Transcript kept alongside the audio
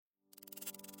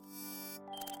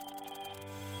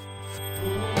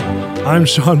I'm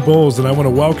Shawn Bolz, and I want to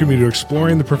welcome you to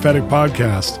Exploring the Prophetic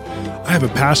podcast. I have a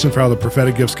passion for how the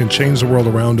prophetic gifts can change the world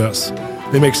around us.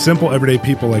 They make simple, everyday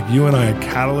people like you and I a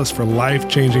catalyst for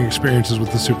life-changing experiences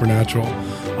with the supernatural.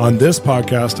 On this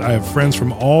podcast, I have friends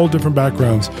from all different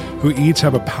backgrounds who each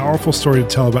have a powerful story to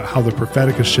tell about how the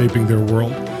prophetic is shaping their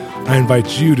world. I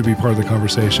invite you to be part of the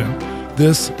conversation.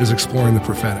 This is Exploring the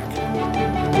Prophetic.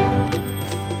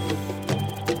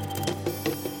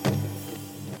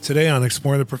 Today on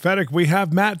Exploring the Prophetic, we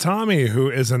have Matt Tommey, who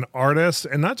is an artist,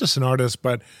 and not just an artist,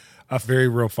 but a very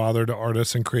real father to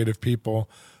artists and creative people,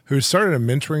 who started a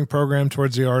mentoring program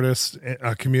towards the artist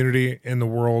community in the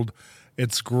world.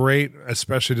 It's great,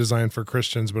 especially designed for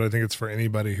Christians, but I think it's for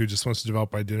anybody who just wants to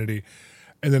develop identity.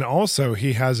 And then also,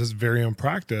 he has his very own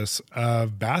practice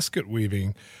of basket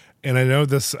weaving. And I know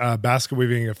this basket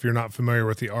weaving, if you're not familiar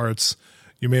with the arts,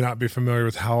 you may not be familiar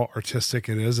with how artistic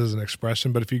it is as an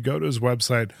expression, but if you go to his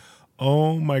website,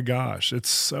 oh my gosh,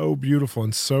 it's so beautiful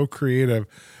and so creative.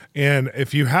 And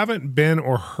if you haven't been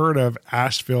or heard of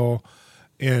Asheville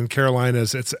in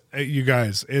Carolinas, it's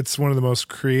one of the most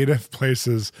creative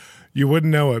places. You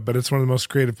wouldn't know it, but it's one of the most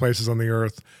creative places on the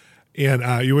earth. And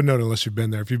you wouldn't know it unless you've been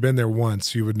there. If you've been there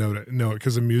once, you would know it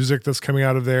because the music that's coming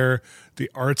out of there, the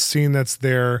art scene that's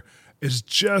there is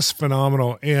just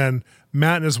phenomenal. And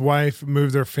Matt and his wife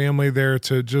moved their family there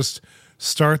to just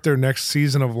start their next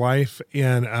season of life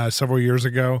several years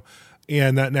ago.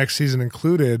 And that next season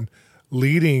included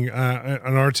leading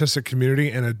an artistic community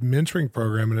and a mentoring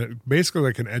program, and basically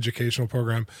like an educational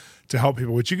program to help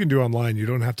people, which you can do online. You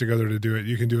don't have to go there to do it.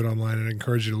 You can do it online, and I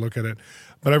encourage you to look at it.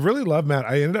 But I really love Matt.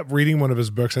 I ended up reading one of his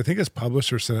books. I think his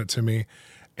publisher sent it to me,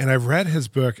 and I read his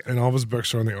book, and all of his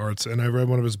books are on the arts, and I read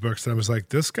one of his books, and I was like,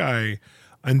 this guy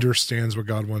understands what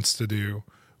God wants to do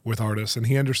with artists, and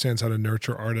he understands how to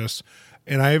nurture artists.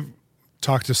 And I've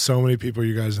talked to so many people,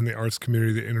 you guys, in the arts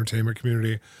community, the entertainment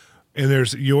community,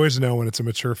 and you always know when it's a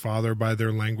mature father by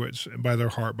their language, by their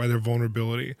heart, by their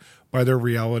vulnerability, by their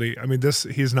reality. I mean,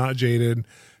 he's not jaded.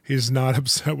 He's not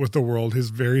upset with the world. He's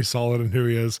very solid in who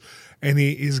he is. And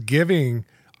he's giving,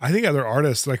 I think, other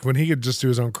artists, like when he could just do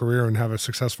his own career and have a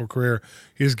successful career,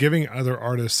 he's giving other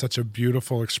artists such a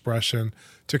beautiful expression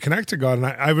to connect to God. And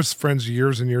I was friends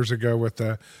years and years ago with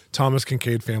the Thomas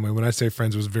Kincaid family. When I say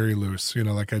friends, it was very loose,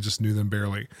 like I just knew them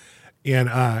barely.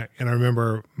 And I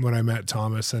remember when I met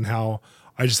Thomas and how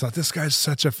I just thought, this guy's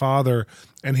such a father,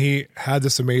 and he had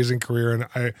this amazing career.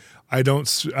 And I don't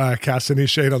cast any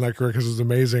shade on that career because it was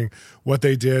amazing what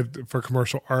they did for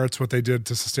commercial arts, what they did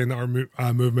to sustain the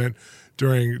art movement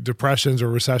during depressions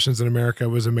or recessions in America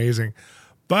was amazing.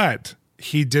 But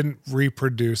he didn't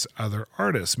reproduce other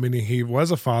artists, meaning he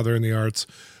was a father in the arts,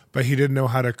 but he didn't know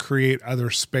how to create other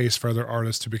space for other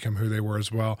artists to become who they were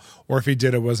as well. Or if he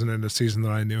did, it wasn't in the season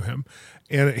that I knew him.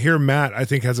 And here Matt, I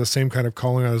think, has the same kind of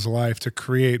calling on his life to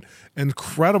create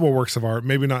incredible works of art,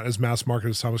 maybe not as mass market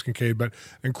as Thomas Kincaid, but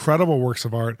incredible works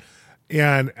of art.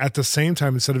 And at the same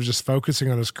time, instead of just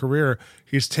focusing on his career,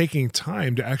 he's taking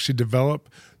time to actually develop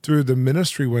through the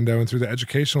ministry window and through the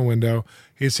educational window.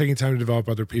 He's taking time to develop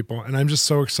other people. And I'm just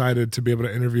so excited to be able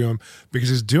to interview him because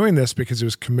he's doing this because he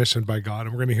was commissioned by God.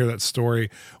 And we're going to hear that story,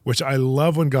 which I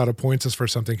love when God appoints us for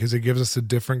something because he gives us a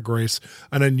different grace,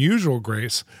 an unusual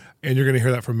grace. And you're going to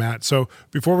hear that from Matt. So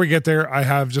before we get there, I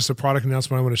have just a product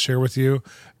announcement I want to share with you.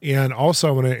 And also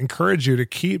I want to encourage you to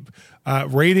keep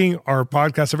rating our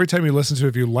podcast. Every time you listen to it,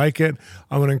 if you like it,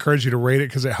 I want to encourage you to rate it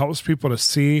because it helps people to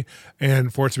see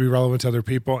and for it to be relevant to other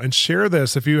people. And share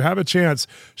this. If you have a chance,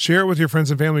 share it with your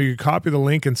friends and family. You can copy the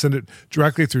link and send it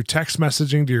directly through text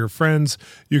messaging to your friends.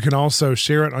 You can also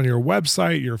share it on your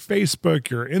website, your Facebook,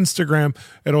 your Instagram.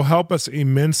 It'll help us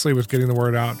immensely with getting the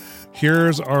word out.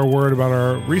 Here's our word about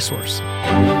our resource.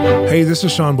 Hey, this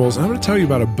is Shawn Bolz. I'm going to tell you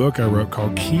about a book I wrote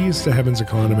called Keys to Heaven's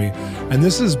Economy. And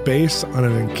this is based on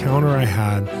an encounter I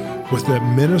had with the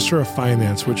Minister of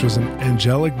Finance, which was an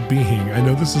angelic being. I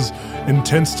know this is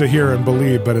intense to hear and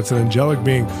believe, but it's an angelic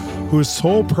being whose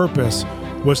sole purpose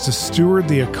was to steward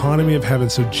the economy of heaven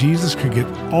so Jesus could get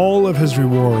all of his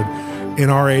reward in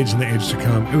our age and the age to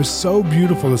come. It was so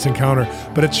beautiful, this encounter,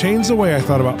 but it changed the way I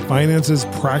thought about finances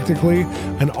practically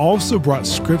and also brought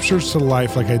scriptures to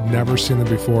life like I'd never seen them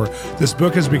before. This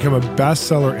book has become a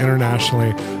bestseller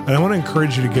internationally, and I want to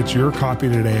encourage you to get your copy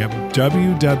today at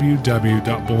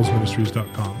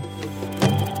www.bolzministries.com.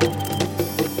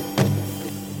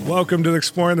 Welcome to the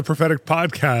Exploring the Prophetic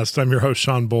podcast. I'm your host,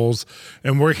 Shawn Bolz,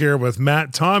 and we're here with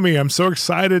Matt Tommey. I'm so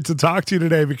excited to talk to you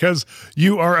today because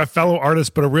you are a fellow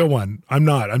artist, but a real one. I'm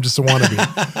not. I'm just a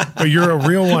wannabe, but you're a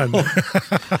real one.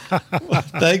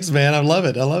 Thanks, man. I love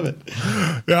it.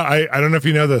 Yeah, I don't know if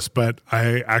you know this, but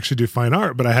I actually do fine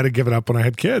art, but I had to give it up when I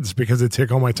had kids because it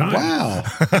took all my time. Wow.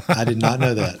 I did not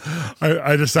know that.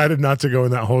 I decided not to go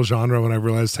in that whole genre when I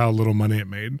realized how little money it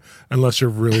made, unless you're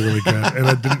really, really good. And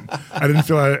I didn't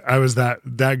feel I was that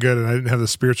good, and I didn't have the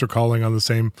spiritual calling on the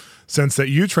same sense that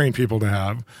you train people to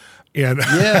have. And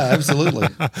yeah, absolutely.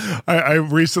 I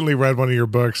recently read one of your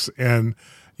books, and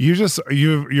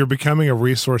you're becoming a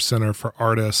resource center for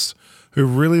artists who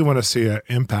really want to see an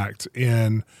impact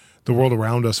in the world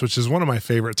around us, which is one of my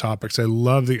favorite topics. I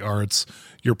love the arts.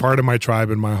 You're part of my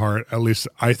tribe in my heart. At least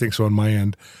I think so on my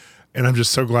end. And I'm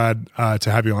just so glad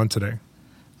to have you on today.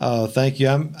 Oh, thank you.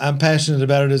 I'm passionate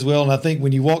about it as well. And I think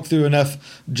when you walk through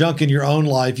enough junk in your own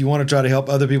life, you want to try to help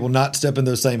other people not step in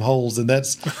those same holes. And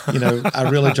that's, I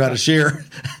really try to share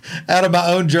out of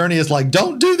my own journey. It's like,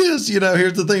 don't do this.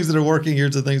 Here's the things that are working.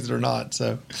 Here's the things that are not.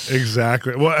 So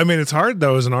exactly. Well, I mean, it's hard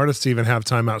though, as an artist, to even have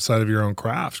time outside of your own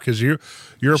craft, because you're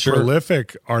a Sure.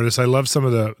 prolific artist. I love some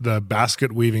of the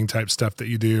basket weaving type stuff that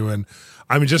you do. And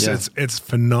I mean, it's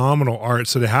phenomenal art.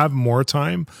 So to have more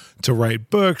time to write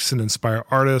books and inspire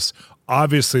artists,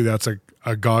 obviously that's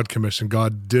a God commission.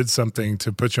 God did something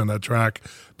to put you on that track,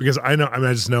 because I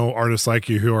just know artists like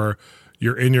you who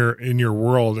you're in your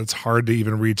world. It's hard to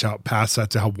even reach out past that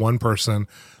to help one person,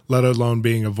 let alone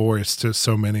being a voice to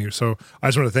so many. So I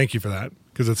just want to thank you for that,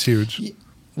 because it's huge.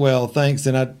 Well, thanks.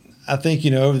 And I think,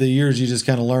 over the years, you just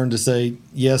kind of learn to say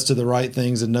yes to the right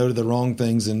things and no to the wrong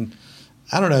things. And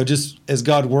I don't know, just as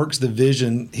God works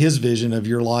his vision of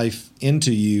your life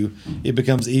into you, it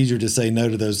becomes easier to say no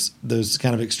to those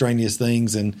kind of extraneous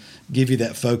things and give you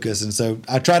that focus. And so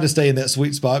I try to stay in that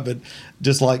sweet spot, but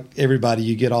just like everybody,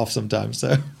 you get off sometimes.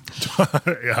 So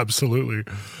absolutely.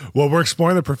 Well, we're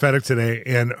exploring the prophetic today,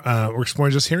 and we're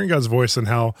exploring just hearing God's voice and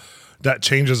how that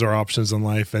changes our options in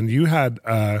life. And you had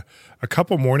a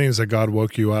couple mornings that God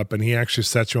woke you up, and he actually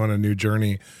set you on a new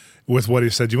journey with what he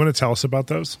said. Do you want to tell us about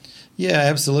those? Yeah,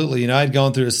 absolutely. I'd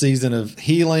gone through a season of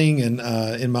healing and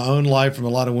in my own life from a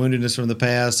lot of woundedness from the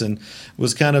past, and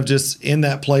was kind of just in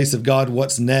that place of, God,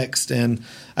 what's next? And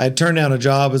I had turned down a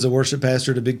job as a worship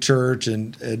pastor at a big church,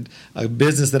 and a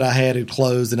business that I had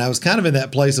closed. And I was kind of in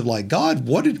that place of like, God,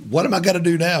 what am I going to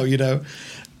do now?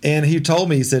 And he told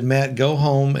me, he said, Matt, go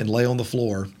home and lay on the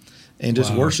floor and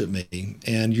just worship me,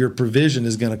 and your provision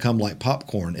is going to come like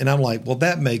popcorn. And I'm like, well,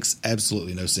 that makes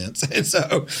absolutely no sense. And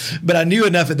so, but I knew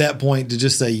enough at that point to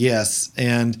just say yes.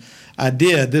 And I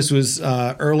did. This was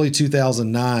early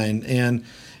 2009. And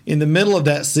in the middle of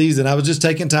that season, I was just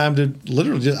taking time to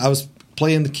I was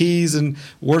playing the keys and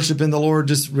worshiping the Lord,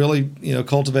 just really,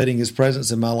 cultivating his presence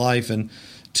in my life. And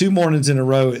 2 mornings in a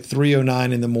row at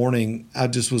 3:09 in the morning, I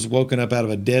just was woken up out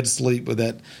of a dead sleep with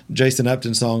that Jason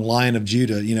Upton song, Lion of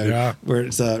Judah, where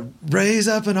it's raise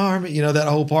up an army, that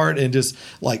whole part, and just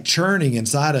like churning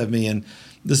inside of me. And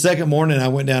the second morning I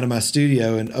went down to my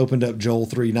studio and opened up Joel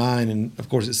 3:9. And of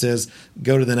course it says,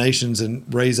 go to the nations and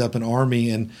raise up an army.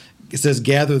 And it says,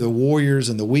 gather the warriors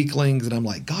and the weaklings. And I'm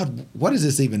like, God, what does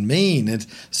this even mean? And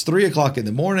it's 3:00 in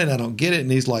the morning. I don't get it.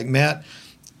 And he's like, Matt,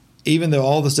 even though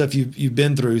all the stuff you've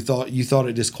been through, you thought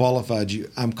it disqualified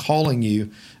you, I'm calling you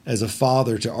as a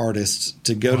father to artists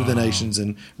to go to the nations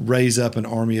and raise up an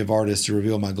army of artists to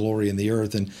reveal my glory in the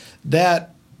earth. And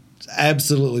that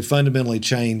absolutely fundamentally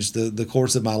changed the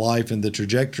course of my life and the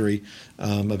trajectory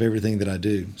of everything that I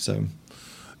do. So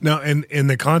now, in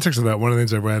the context of that, one of the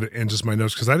things I read in just my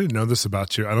notes, because I didn't know this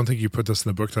about you, I don't think you put this in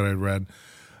the book that I read,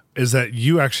 is that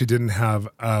you actually didn't have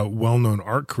a well-known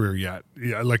art career yet.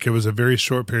 Like, it was a very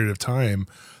short period of time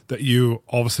that you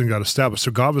all of a sudden got established.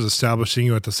 So God was establishing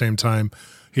you at the same time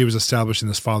he was establishing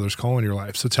this father's call in your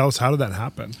life. So tell us, how did that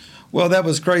happen? Well, that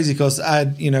was crazy because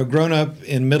I'd, grown up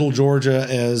in middle Georgia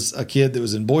as a kid that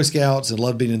was in Boy Scouts and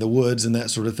loved being in the woods and that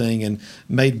sort of thing, and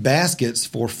made baskets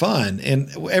for fun. And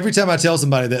every time I tell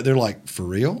somebody that, they're like, for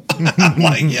real? I'm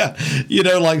like, yeah.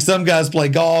 Like some guys play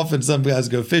golf and some guys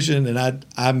go fishing, and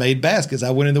I made baskets.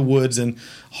 I went in the woods and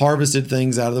harvested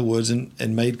things out of the woods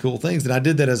and made cool things. And I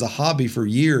did that as a hobby for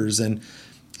years. And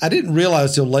I didn't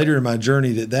realize till later in my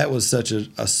journey that was such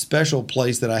a special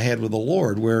place that I had with the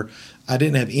Lord, where I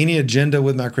didn't have any agenda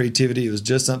with my creativity. It was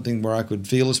just something where I could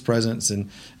feel his presence and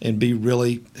be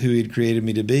really who he had created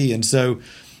me to be. And so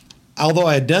although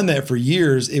I had done that for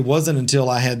years, it wasn't until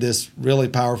I had this really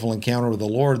powerful encounter with the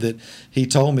Lord that he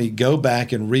told me, go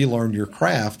back and relearn your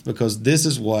craft, because this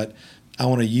is what I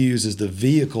want to use as the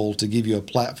vehicle to give you a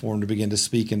platform to begin to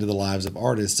speak into the lives of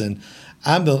artists. And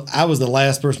I was the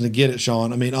last person to get it,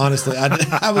 Shawn. I mean, honestly,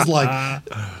 I was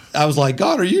like,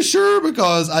 God, are you sure?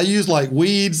 Because I use like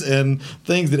weeds and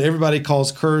things that everybody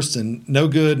calls cursed and no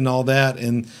good and all that.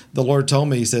 And the Lord told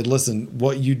me, he said, listen,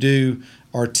 what you do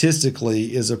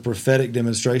artistically is a prophetic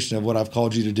demonstration of what I've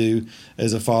called you to do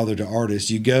as a father to artists.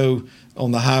 You go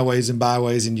on the highways and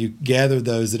byways and you gather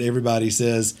those that everybody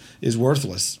says is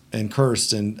worthless and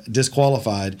cursed and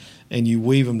disqualified, and you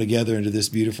weave them together into this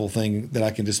beautiful thing that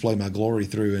I can display my glory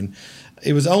through. And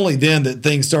it was only then that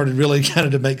things started really kind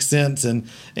of to make sense. And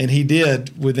he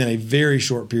did, within a very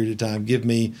short period of time, give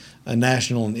me a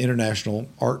national and international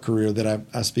art career that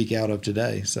I speak out of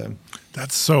today. So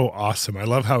that's so awesome. I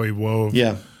love how he wove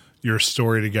your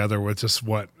story together with just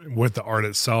with the art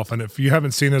itself. And if you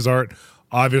haven't seen his art,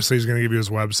 obviously he's going to give you his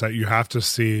website. You have to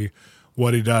see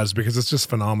what he does because it's just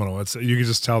phenomenal. You can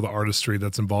just tell the artistry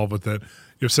that's involved with it.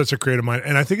 You have such a creative mind.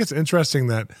 And I think it's interesting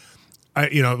that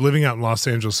living out in Los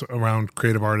Angeles around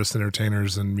creative artists,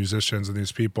 entertainers, and musicians and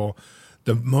these people,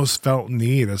 the most felt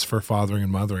need is for fathering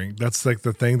and mothering. That's like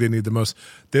the thing they need the most.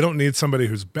 They don't need somebody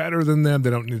who's better than them. They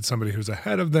don't need somebody who's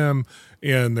ahead of them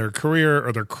in their career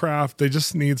or their craft. They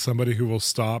just need somebody who will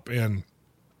stop and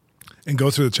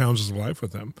go through the challenges of life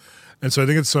with them. And so I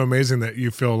think it's so amazing that you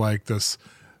feel like this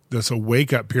a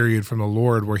wake-up period from the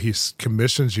Lord where he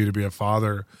commissions you to be a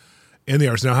father in the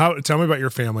arts. Now, tell me about your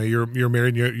family. You're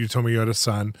married. You told me you had a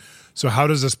son. So how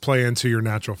does this play into your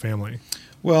natural family?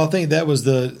 Well, I think that was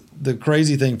the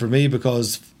crazy thing for me,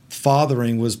 because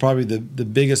fathering was probably the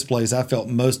biggest place I felt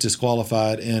most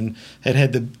disqualified and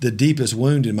had the deepest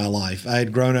wound in my life. I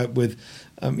had grown up with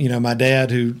my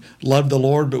dad who loved the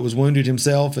Lord but was wounded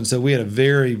himself, and so we had a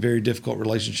very, very difficult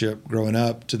relationship growing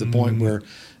up, to the point where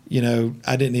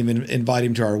I didn't even invite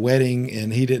him to our wedding,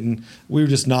 and he didn't. We were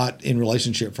just not in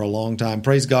relationship for a long time.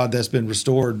 Praise God, that's been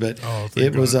restored, but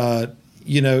it was a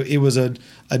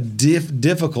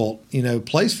difficult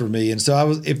place for me. And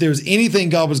so if there was anything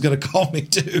God was going to call me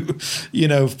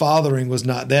to, fathering was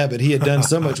not that. But he had done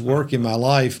so much work in my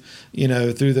life,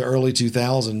 through the early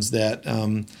 2000s that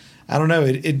I don't know,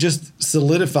 it just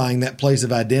solidifying that place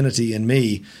of identity in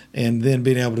me, and then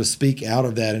being able to speak out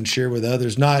of that and share with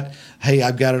others. Not, hey,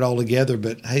 I've got it all together,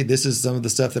 but hey, this is some of the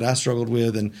stuff that I struggled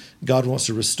with, and God wants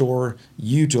to restore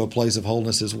you to a place of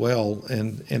wholeness as well,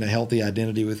 and a healthy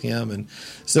identity with him. And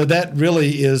so that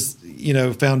really is,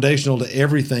 foundational to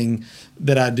everything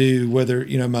that I do, whether,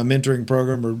 my mentoring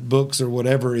program or books or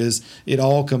whatever, is it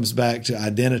all comes back to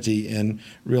identity and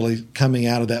really coming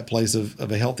out of that place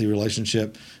of a healthy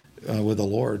relationship with the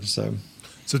Lord. So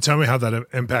tell me how that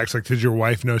impacts. Like, did your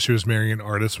wife know she was marrying an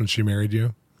artist when she married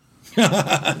you?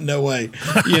 No way.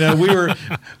 I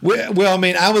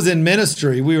was in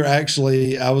ministry.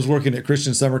 I was working at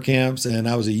Christian summer camps, and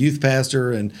I was a youth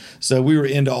pastor. And so we were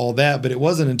into all that, but it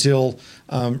wasn't until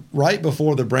right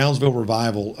before the Brownsville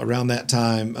revival, around that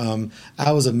time,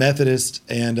 I was a Methodist,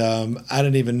 and I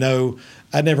didn't even know,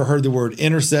 I'd never heard the word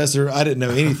intercessor. I didn't know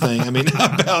anything,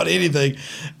 about anything.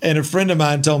 And a friend of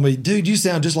mine told me, dude, you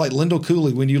sound just like Lyndall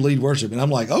Cooley when you lead worship. And I'm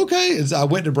like, okay. And so I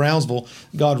went to Brownsville.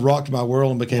 God rocked my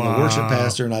world and became a worship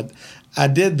pastor. And I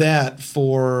did that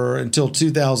until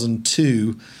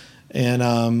 2002.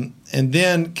 And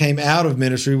then came out of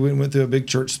ministry. We went through a big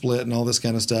church split and all this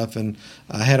kind of stuff. And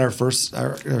I had our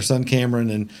son Cameron,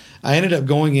 and I ended up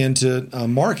going into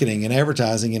marketing and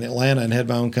advertising in Atlanta, and had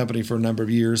my own company for a number of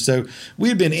years. So we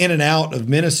had been in and out of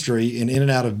ministry and in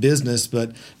and out of business,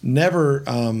 but never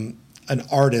an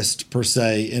artist per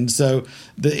se. And so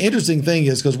the interesting thing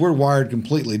is, because we're wired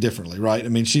completely differently, right?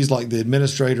 She's like the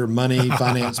administrator, money,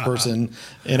 finance person,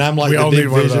 and I'm like the big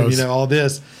vision, all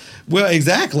this. Well,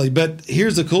 exactly. But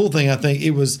here's the cool thing. I think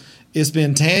it's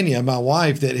been Tanya, my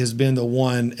wife, that has been the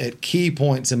one at key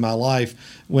points in my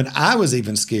life when I was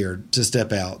even scared to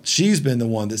step out. She's been the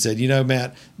one that said,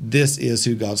 Matt, this is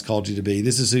who God's called you to be.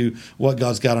 This is what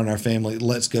God's got on our family.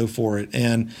 Let's go for it.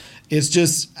 And it's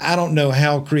just, I don't know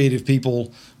how creative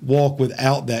people walk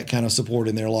without that kind of support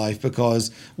in their life,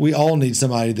 because we all need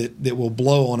somebody that will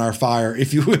blow on our fire,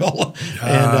 if you will.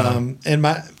 And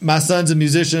my son's a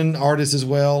musician, artist as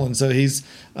well, and so he's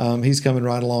coming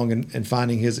right along and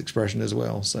finding his expression as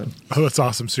well. So that's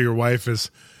awesome. So your wife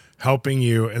is helping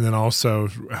you, and then also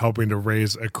helping to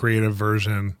raise a creative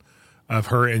version of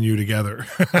her and you together.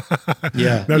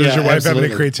 Yeah. Now, does your wife have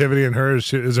any creativity in her? Is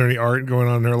there any art going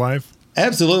on in her life?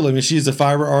 Absolutely. She's a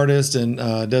fiber artist and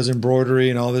does embroidery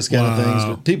and all this kind of things.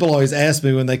 But people always ask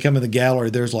me when they come in the gallery,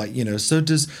 there's like, so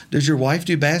does your wife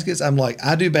do baskets? I'm like,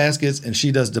 I do baskets and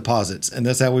she does deposits. And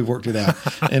that's how we've worked it out.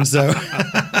 And so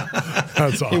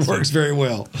That's awesome. It works very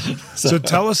well. So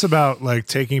tell us about like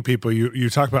taking people, you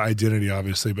talk about identity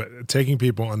obviously, but taking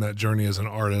people on that journey as an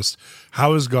artist.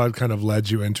 How has God kind of led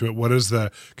you into it? What is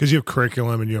because you have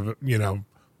curriculum and you have,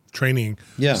 training.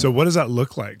 Yeah. So what does that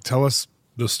look like? Tell us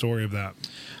the story of that.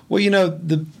 Well,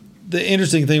 the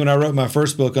interesting thing when I wrote my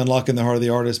first book, Unlocking the Heart of the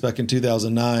Artist, back in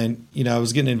 2009, I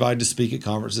was getting invited to speak at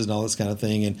conferences and all this kind of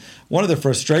thing. And one of the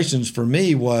frustrations for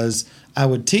me was I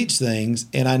would teach things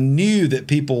and I knew that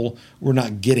people were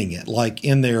not getting it, like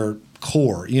in their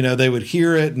core. They would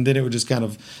hear it and then it would just kind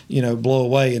of, blow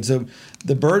away. And so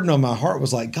the burden on my heart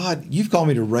was like, God, you've called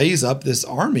me to raise up this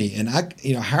army. And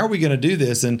how are we going to do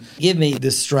this? And give me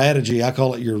this strategy. I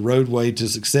call it your roadway to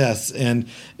success. And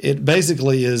it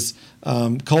basically is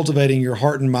cultivating your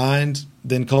heart and mind,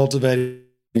 then cultivating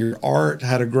your art,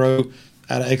 how to grow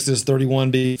out of Exodus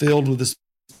 31, be filled with the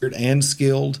Spirit and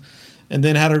skilled, and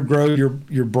then how to grow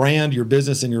your brand, your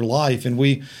business, and your life. And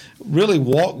we really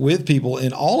walk with people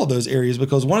in all of those areas,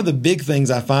 because one of the big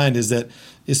things I find is that,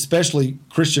 especially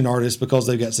Christian artists, because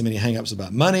they've got so many hangups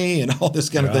about money and all this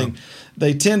kind of thing,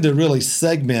 they tend to really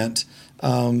segment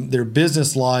their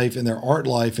business life and their art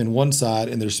life in one side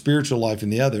and their spiritual life in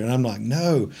the other. And I'm like,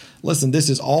 no, listen, this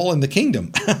is all in the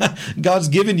kingdom. God's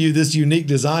given you this unique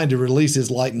design to release his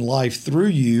light and life through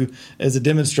you as a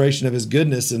demonstration of his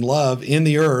goodness and love in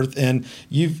the earth. And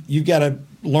you've got to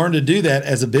learn to do that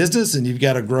as a business, and you've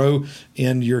got to grow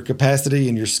in your capacity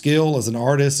and your skill as an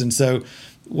artist. And so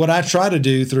what I try to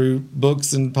do through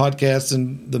books and podcasts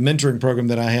and the mentoring program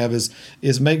that I have is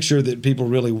make sure that people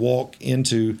really walk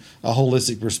into a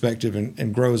holistic perspective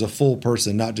and grow as a full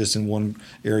person, not just in one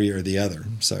area or the other.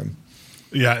 So,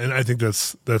 yeah, and I think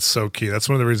that's so key. That's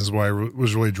one of the reasons why I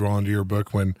was really drawn to your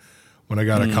book when I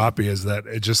got a copy, is that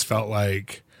it just felt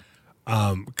like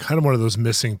kind of one of those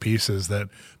missing pieces that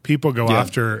people go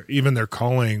after, even their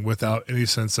calling, without any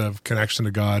sense of connection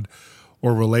to God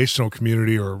or relational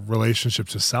community or relationship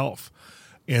to self.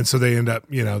 And so they end up,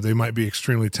 they might be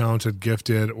extremely talented,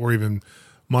 gifted, or even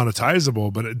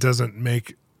monetizable, but it doesn't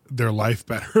make their life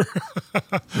better.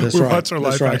 We watch our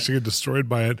life actually get destroyed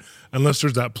by it unless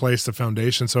there's that place, the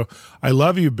foundation. So I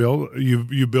love you build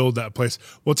that place.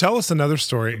 Well, tell us another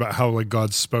story about how like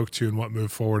God spoke to you and what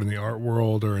moved forward in the art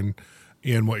world or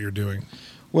in what you're doing.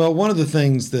 Well, one of the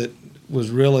things that was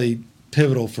really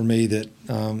pivotal for me that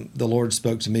the Lord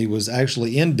spoke to me was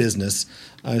actually in business.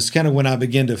 It's kind of when I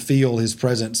began to feel his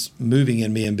presence moving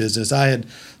in me in business. I had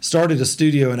started a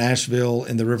studio in Asheville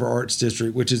in the River Arts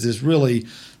District, which is this really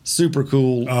super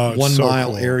cool 1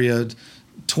 mile area,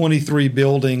 23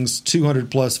 buildings,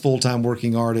 200 plus full-time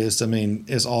working artists. I mean,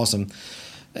 it's awesome.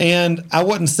 And I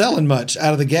wasn't selling much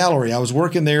out of the gallery. I was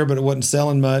working there, but it wasn't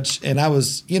selling much. And I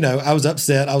was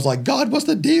upset. I was like, God, what's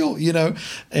the deal?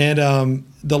 And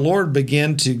the Lord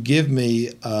began to give me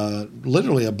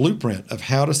literally a blueprint of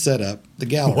how to set up the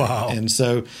gallery. Wow. And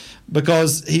so,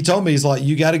 because he told me, he's like,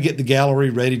 you got to get the gallery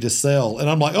ready to sell. And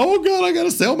I'm like, oh God, I got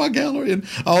to sell my gallery and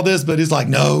all this. But he's like,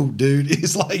 no, dude.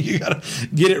 He's like, you got to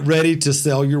get it ready to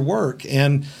sell your work.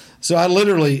 And so I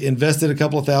literally invested a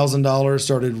couple of $1,000s,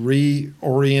 started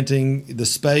reorienting the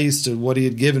space to what he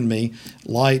had given me,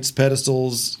 lights,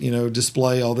 pedestals,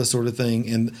 display, all this sort of thing.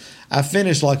 And I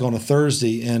finished like on a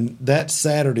Thursday, and that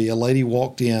Saturday a lady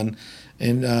walked in,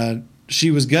 and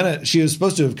she was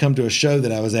supposed to have come to a show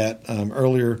that I was at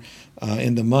earlier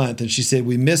in the month. And she said,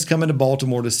 we missed coming to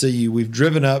Baltimore to see you. We've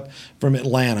driven up from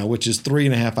Atlanta, which is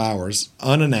 3.5 hours,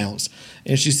 unannounced.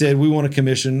 And she said, we want to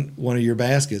commission one of your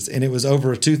baskets. And it was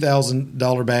over a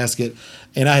 $2,000 basket.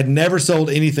 And I had never sold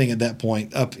anything at that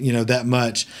point up, that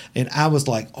much. And I was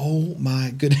like, oh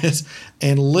my goodness.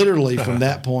 And literally from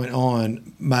that point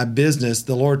on, my business,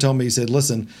 the Lord told me, he said,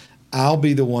 listen, I'll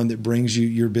be the one that brings you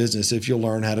your business if you'll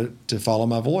learn how to follow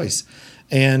my voice.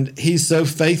 And he's so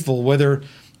faithful, whether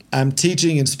I'm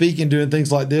teaching and speaking, doing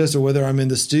things like this, or whether I'm in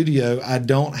the studio, I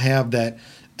don't have that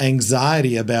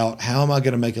anxiety about how am I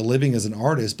going to make a living as an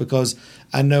artist, because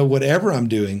I know whatever I'm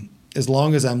doing, as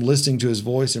long as I'm listening to his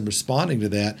voice and responding to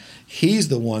that, he's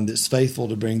the one that's faithful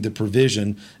to bring the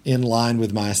provision in line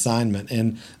with my assignment.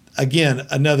 And again,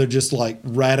 another just like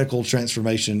radical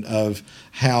transformation of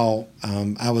how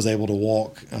I was able to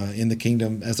walk in the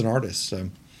kingdom as an artist. So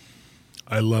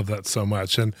I love that so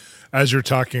much. And as you're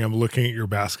talking, I'm looking at your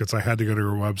baskets. I had to go to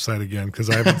your website again because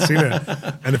I haven't seen it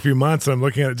in a few months. I'm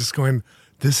looking at it just going,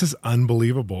 this is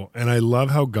unbelievable. And I love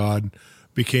how God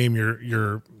became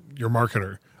your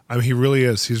marketer. I mean, he really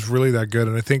is. He's really that good.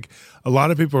 And I think a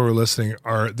lot of people who are listening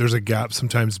there's a gap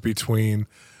sometimes between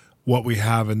what we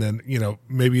have and then,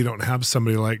 maybe you don't have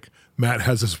somebody like Matt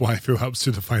has his wife who helps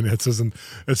do the finances, and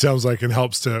it sounds like it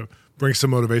helps to bring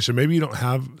some motivation. Maybe you don't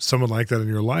have someone like that in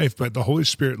your life, but the Holy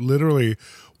Spirit, literally,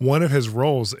 one of his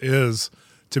roles is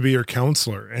to be your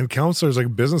counselor, and counselor is like a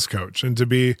business coach, and to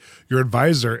be your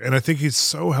advisor. And I think he's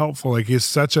so helpful. Like, he's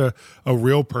such a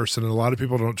real person. And a lot of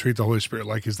people don't treat the Holy Spirit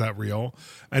like he's that real.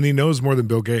 And he knows more than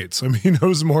Bill Gates. I mean, he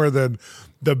knows more than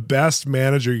the best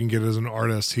manager you can get as an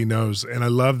artist. He knows. And I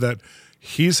love that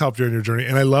he's helped you in your journey.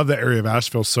 And I love that area of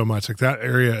Asheville so much. Like, that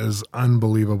area is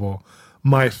unbelievable.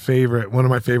 My favorite, one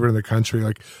of my favorite in the country.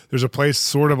 Like, there's a place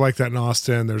sort of like that in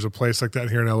Austin. There's a place like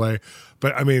that here in LA.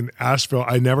 But I mean, Asheville,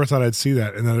 I never thought I'd see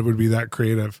that and that it would be that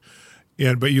creative.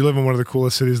 But you live in one of the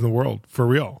coolest cities in the world, for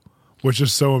real, which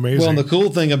is so amazing. Well, and the cool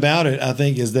thing about it, I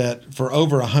think, is that for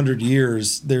over 100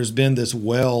 years, there's been this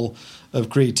well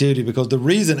of creativity, because the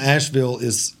reason Asheville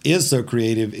is so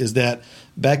creative is that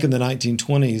back in the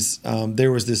 1920s,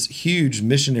 there was this huge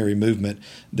missionary movement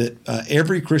that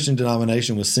every Christian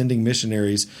denomination was sending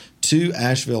missionaries to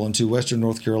Asheville and to Western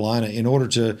North Carolina in order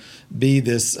to be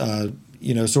this,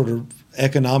 sort of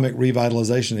economic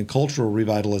revitalization and cultural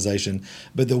revitalization.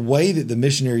 But the way that the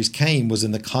missionaries came was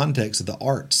in the context of the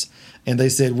arts. And they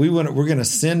said, we're going to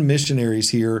send missionaries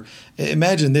here.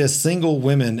 Imagine this: single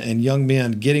women and young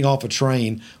men getting off a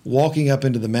train, walking up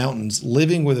into the mountains,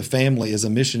 living with a family as a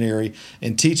missionary,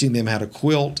 and teaching them how to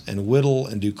quilt and whittle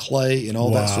and do clay and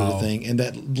all that sort of thing. And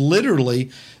that literally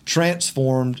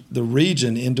transformed the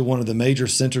region into one of the major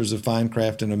centers of fine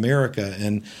craft in America.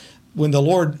 And when the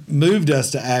Lord moved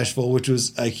us to Asheville, which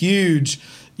was a huge,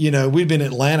 we'd been in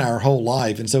Atlanta our whole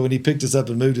life. And so when he picked us up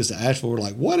and moved us to Asheville, we're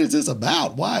like, what is this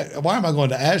about? Why am I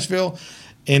going to Asheville?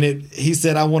 And he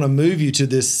said, I want to move you to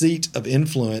this seat of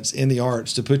influence in the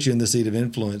arts, to put you in the seat of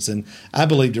influence. And I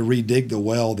believe to redig the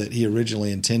well that he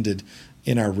originally intended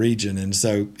in our region. And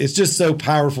so it's just so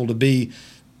powerful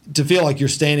to feel like you're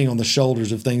standing on the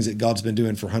shoulders of things that God's been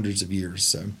doing for hundreds of years.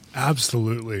 So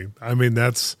absolutely. I mean,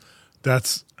 that's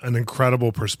an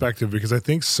incredible perspective, because I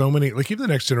think so many, like even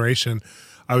the next generation,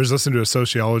 I was listening to a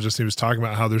sociologist, and he was talking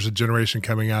about how there's a generation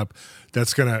coming up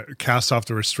that's going to cast off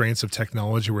the restraints of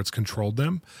technology where it's controlled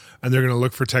them. And they're going to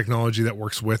look for technology that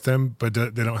works with them, but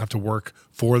they don't have to work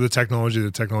for the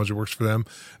technology works for them.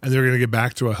 And they're going to get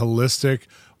back to a holistic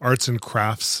arts and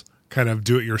crafts kind of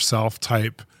do-it-yourself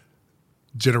type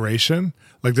generation.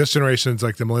 Like, this generation is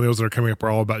like the millennials that are coming up are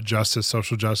all about justice,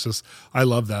 social justice. I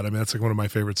love that. I mean, that's like one of my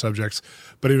favorite subjects.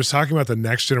 But he was talking about the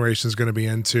next generation is going to be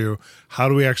into how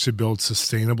do we actually build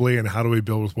sustainably, and how do we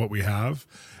build with what we have,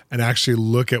 and actually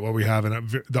look at what we have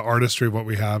and the artistry of what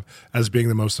we have as being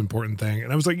the most important thing.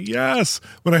 And I was like, yes.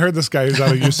 When I heard this guy who's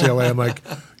out of UCLA, I'm like,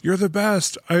 you're the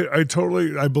best. I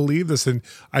believe this. And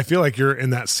I feel like you're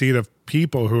in that seat of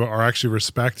people who are actually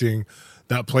respecting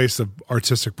that place of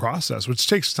artistic process, which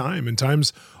takes time. And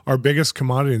time's our biggest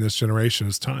commodity in this generation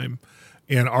is time.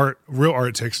 And real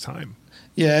art takes time.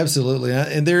 Yeah, absolutely.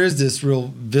 And there is this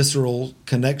real visceral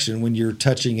connection when you're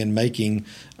touching and making,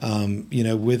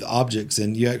 with objects.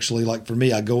 And you actually, like for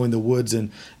me, I go in the woods and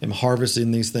am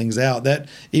harvesting these things out. That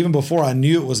even before I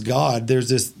knew it was God, there's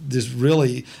this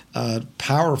really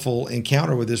powerful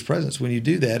encounter with His presence when you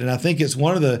do that. And I think it's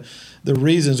one of the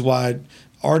reasons why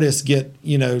artists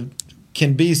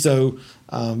can be so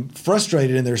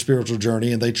frustrated in their spiritual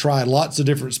journey, and they try lots of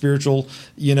different spiritual,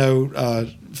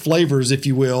 flavors, if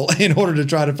you will, in order to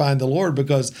try to find the Lord,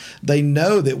 because they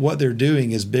know that what they're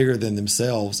doing is bigger than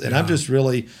themselves. And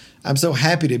yeah. I'm so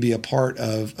happy to be a part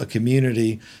of a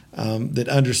community that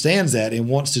understands that and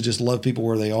wants to just love people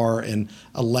where they are and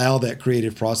allow that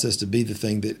creative process to be the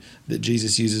thing that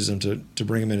Jesus uses them to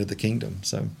bring them into the kingdom.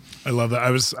 So I love that.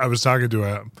 I was talking to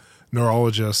a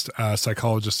neurologist,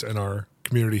 psychologist in our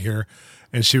community here,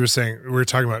 and she was saying, we were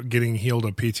talking about getting healed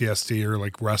of PTSD or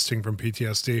like resting from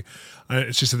PTSD.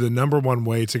 She said the number one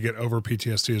way to get over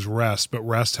PTSD is rest, but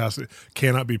rest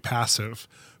cannot be passive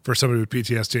for somebody with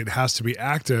PTSD. It has to be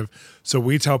active. So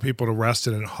we tell people to rest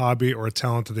in a hobby or a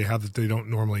talent that they have that they don't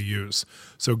normally use.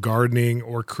 So gardening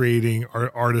or creating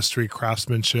or artistry,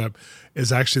 craftsmanship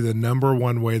is actually the number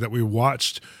one way that we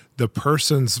watched the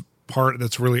person's part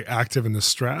that's really active in the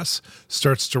stress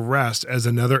starts to rest as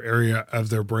another area of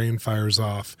their brain fires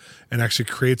off and actually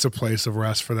creates a place of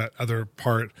rest for that other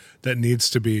part that needs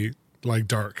to be like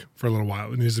dark for a little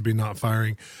while. It needs to be not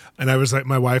firing. And I was like,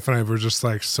 my wife and I were just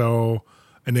like so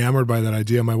enamored by that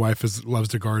idea. My wife loves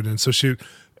to garden. And so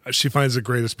she finds the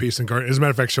greatest peace in gardening. As a matter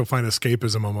of fact, she'll find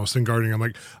escapism almost in gardening. I'm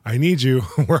like, I need you.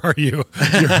 Where are you?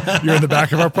 You're in the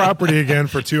back of our property again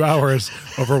for 2 hours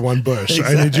over one bush.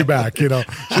 Exactly. I need you back.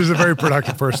 She's a very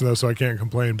productive person though, so I can't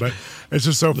complain. But it's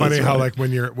just so funny how like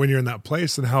when you're in that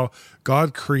place and how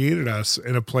God created us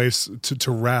in a place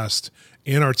to rest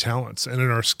in our talents and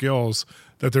in our skills,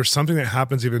 that there's something that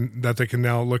happens even that they can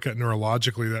now look at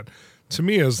neurologically that to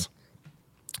me is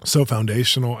so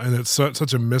foundational, and it's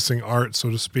such a missing art,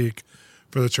 so to speak,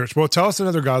 for the church. Well, tell us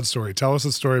another God story. Tell us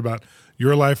a story about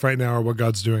your life right now or what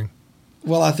God's doing.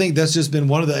 Well, I think that's just been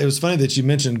one of it was funny that you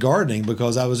mentioned gardening,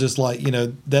 because I was just like,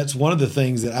 that's one of the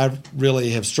things that I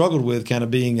really have struggled with, kind of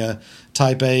being a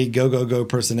type A, go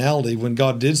personality. When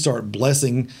God did start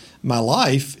blessing my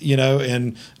life,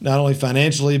 and not only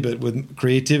financially, but with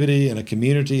creativity and a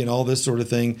community and all this sort of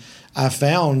thing, I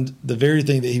found the very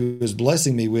thing that he was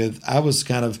blessing me with, I was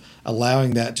kind of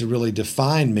allowing that to really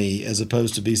define me as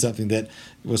opposed to be something that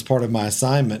was part of my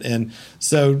assignment. And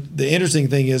so the interesting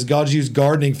thing is God's used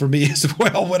gardening for me as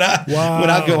well. When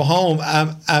I go home,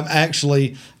 I'm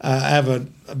actually, I have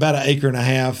about 1.5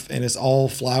 acres, and it's all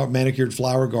manicured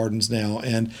flower gardens now.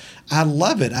 And I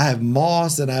love it. I have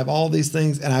moss and I have all these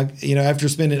things. And after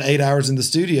spending 8 hours in the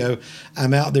studio,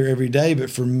 I'm out there every day. But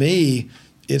for me,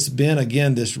 it's been,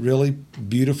 again, this really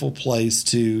beautiful place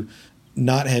to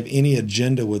not have any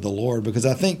agenda with the Lord. Because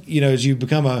I think, as you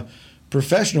become a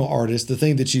professional artist, the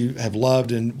thing that you have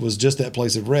loved and was just that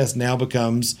place of rest now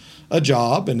becomes a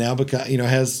job, and now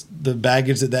has the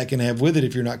baggage that can have with it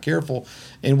if you're not careful.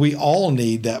 And we all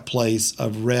need that place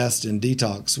of rest and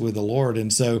detox with the Lord.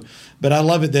 And so, but I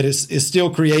love it that it's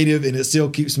still creative and it still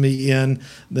keeps me in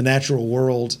the natural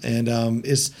world. And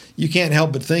you can't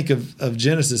help but think of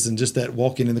Genesis and just that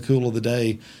walking in the cool of the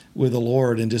day with the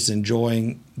Lord and just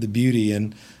enjoying the beauty.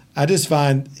 And I just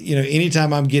find,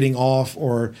 anytime I'm getting off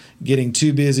or getting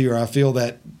too busy or I feel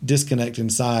that disconnect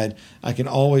inside, I can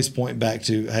always point back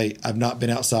to, hey, I've not been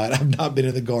outside. I've not been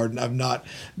in the garden. I've not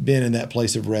been in that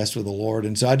place of rest with the Lord.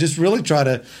 And so I just really try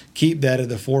to keep that at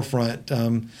the forefront,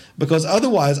 because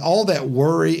otherwise all that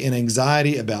worry and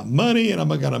anxiety about money and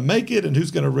am I going to make it and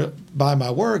who's going to buy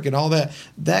my work and all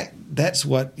that's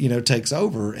what, takes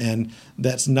over. And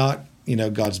that's not,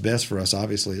 God's best for us.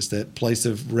 Obviously, it's that place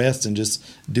of rest and just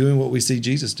doing what we see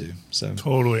Jesus do. So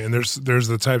totally. And there's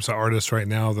the types of artists right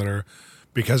now that are,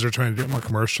 because they're trying to do it more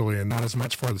commercially and not as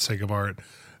much for the sake of art,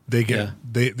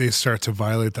 they start to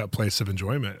violate that place of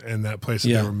enjoyment and that place that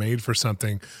they were made for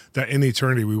something that in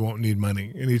eternity we won't need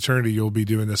money. In eternity, you'll be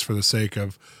doing this for the sake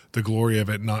of the glory of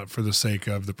it, not for the sake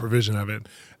of the provision of it.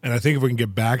 And I think if we can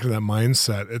get back to that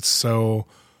mindset, it's so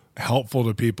helpful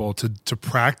to people to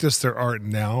practice their art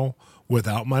now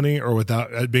without money or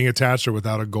without being attached or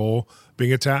without a goal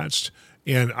being attached.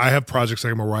 And I have projects,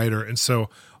 like I'm a writer. And so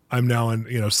I'm now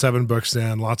in, 7 books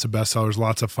in, lots of bestsellers,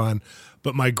 lots of fun.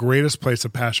 But my greatest place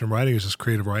of passion in writing is just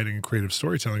creative writing and creative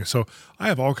storytelling. So I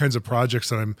have all kinds of projects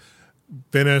that I'm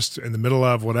finished, in the middle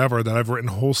of, whatever, that I've written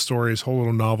whole stories, whole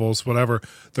little novels, whatever,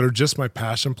 that are just my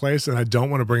passion place. And I don't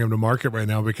want to bring them to market right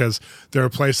now because they're a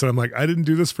place that I'm like, I didn't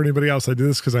do this for anybody else. I did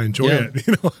this because I enjoy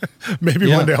it. Maybe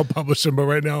one day I'll publish them, but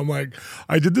right now I'm like,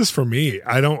 I did this for me.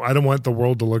 I don't want the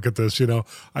world to look at this.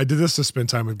 I did this to spend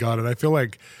time with God. And I feel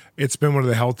like it's been one of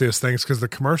the healthiest things, because the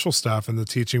commercial stuff and the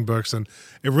teaching books, and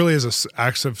it really is a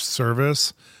acts of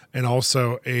service and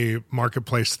also a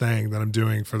marketplace thing that I'm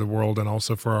doing for the world and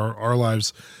also for our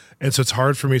lives. And so it's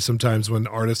hard for me sometimes when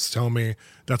artists tell me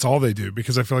that's all they do,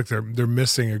 because I feel like they're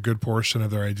missing a good portion of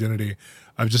their identity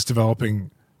of just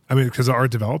developing. Because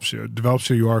art develops you. It develops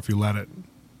who you are if you let it.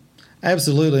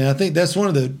 Absolutely. And I think that's one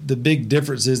of the big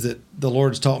differences that the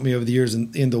Lord's taught me over the years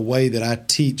in the way that I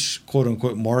teach, quote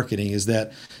unquote, marketing, is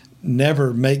that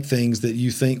never make things that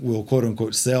you think will, quote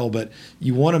unquote, sell, but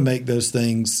you want to make those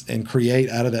things and create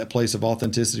out of that place of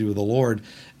authenticity with the Lord.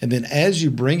 And then as you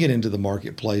bring it into the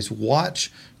marketplace,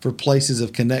 watch for places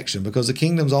of connection, because the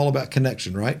kingdom's all about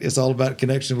connection, right? It's all about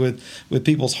connection with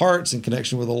people's hearts and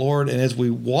connection with the Lord. And as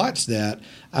we watch that,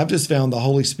 I've just found the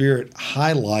Holy Spirit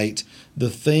highlight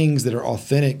the things that are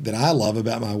authentic that I love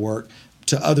about my work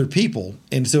to other people.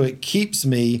 And so it keeps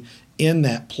me in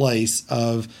that place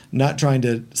of not trying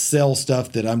to sell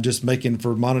stuff that I'm just making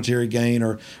for monetary gain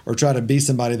or try to be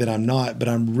somebody that I'm not, but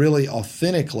I'm really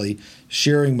authentically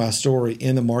sharing my story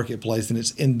in the marketplace. And it's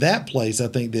in that place, I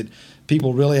think, that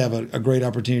people really have a great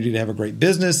opportunity to have a great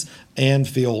business and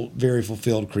feel very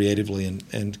fulfilled creatively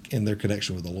and in their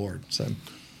connection with the Lord. So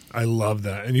I love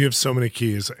that. And you have so many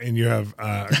keys, and you have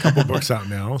a couple books out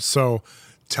now. So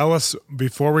tell us,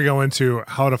 before we go into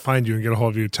how to find you and get a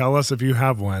hold of you, tell us, if you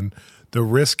have one, the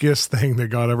riskiest thing that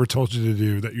God ever told you to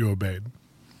do that you obeyed.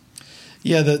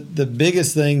 Yeah, the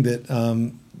biggest thing that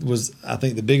was, I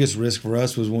think, the biggest risk for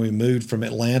us was when we moved from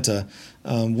Atlanta.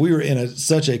 We were in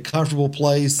such a comfortable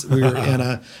place. We were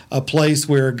in a place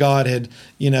where God had,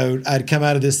 I'd come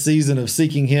out of this season of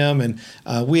seeking Him, and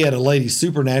we had a lady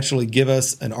supernaturally give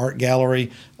us an art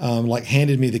gallery,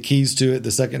 handed me the keys to it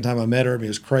the second time I met her. I mean, it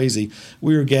was crazy.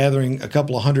 We were gathering a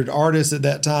couple of hundred artists at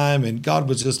that time, and God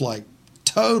was just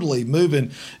totally moving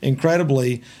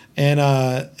incredibly. And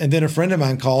then a friend of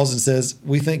mine calls and says,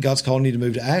 we think God's calling you to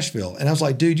move to Asheville. And I was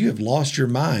like, dude, you have lost your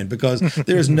mind, because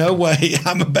there's no way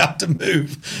I'm about to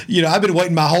move. I've been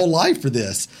waiting my whole life for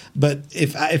this. But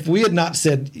if we had not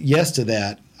said yes to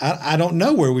that, I don't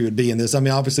know where we would be in this. I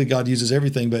mean, obviously God uses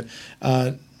everything, but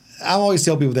I always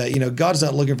tell people that, God's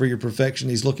not looking for your perfection.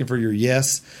 He's looking for your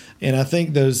yes. And I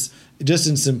think just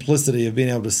in simplicity of being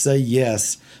able to say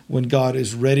yes when God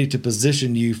is ready to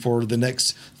position you for the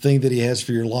next thing that He has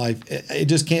for your life, it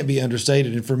just can't be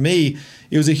understated. And for me,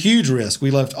 it was a huge risk.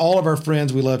 We left all of our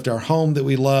friends. We left our home that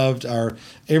we loved, our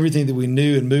everything that we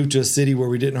knew, and moved to a city where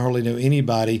we didn't hardly know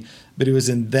anybody. But it was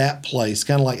in that place,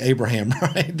 kind of like Abraham,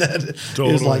 right? That totally.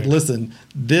 It was like, listen,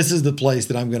 this is the place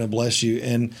that I'm going to bless you.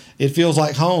 And it feels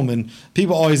like home. And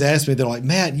people always ask me, they're like,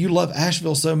 Matt, you love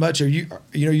Asheville so much. Are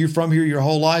you're from here your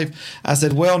whole life? I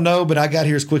said, well, no, but I got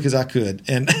here as quick as I could.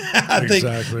 And I think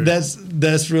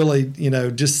that's really,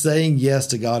 just saying yes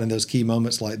to God in those key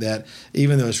moments like that,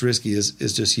 even though it's risky, is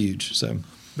just huge. So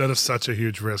that is such a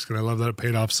huge risk. And I love that it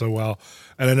paid off so well.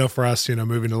 And I know for us,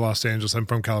 moving to Los Angeles, I'm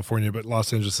from California, but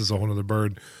Los Angeles is a whole other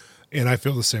bird. And I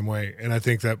feel the same way. And I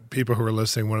think that people who are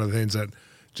listening, one of the things that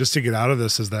just to get out of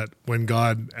this is that when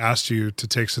God asks you to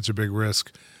take such a big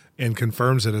risk and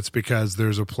confirms it, it's because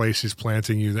there's a place He's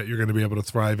planting you that you're going to be able to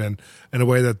thrive in a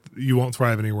way that you won't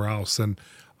thrive anywhere else. And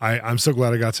I'm so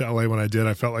glad I got to LA when I did.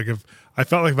 I felt like if I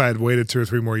had waited 2 or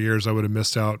 3 more years, I would have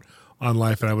missed out on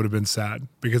life, and I would have been sad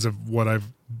because of what I've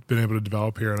been able to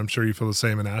develop here. And I'm sure you feel the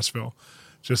same in Asheville.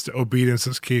 Just obedience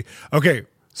is key. Okay,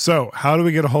 so how do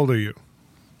we get a hold of you?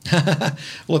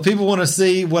 Well, if people want to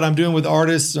see what I'm doing with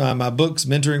artists, my books,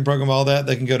 mentoring program, all that,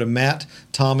 they can go to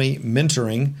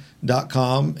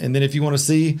matttommeymentoring.com. And then if you want to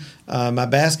see my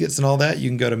baskets and all that, you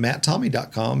can go to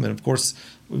matttommey.com. And of course,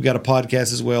 we've got a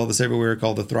podcast as well that's everywhere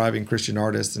called The Thriving Christian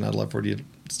Artist, and I'd love for you to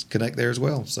connect there as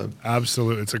well. So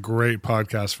absolutely. It's a great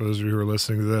podcast for those of you who are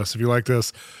listening to this. If you like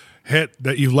this, hit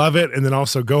that you love it, and then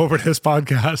also go over to his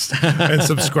podcast and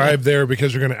subscribe there,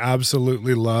 because you're going to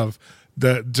absolutely love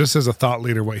just as a thought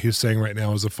leader, what he's saying right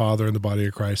now as a father in the body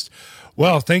of Christ.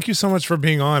 Well, thank you so much for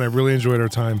being on. I really enjoyed our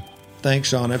time. Thanks,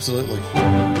 Shawn. Absolutely.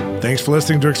 Thanks for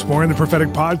listening to Exploring the Prophetic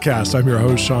Podcast. I'm your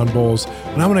host, Shawn Bolz,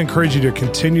 and I want to encourage you to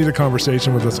continue the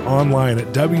conversation with us online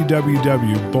at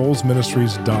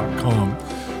www.bolzministries.com.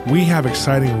 We have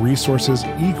exciting resources,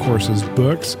 e-courses,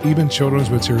 books, even children's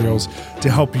materials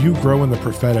to help you grow in the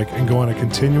prophetic and go on a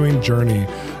continuing journey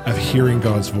of hearing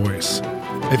God's voice.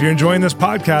 If you're enjoying this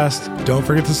podcast, don't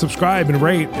forget to subscribe and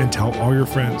rate and tell all your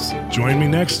friends. Join me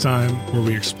next time where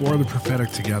we explore the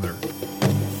prophetic together.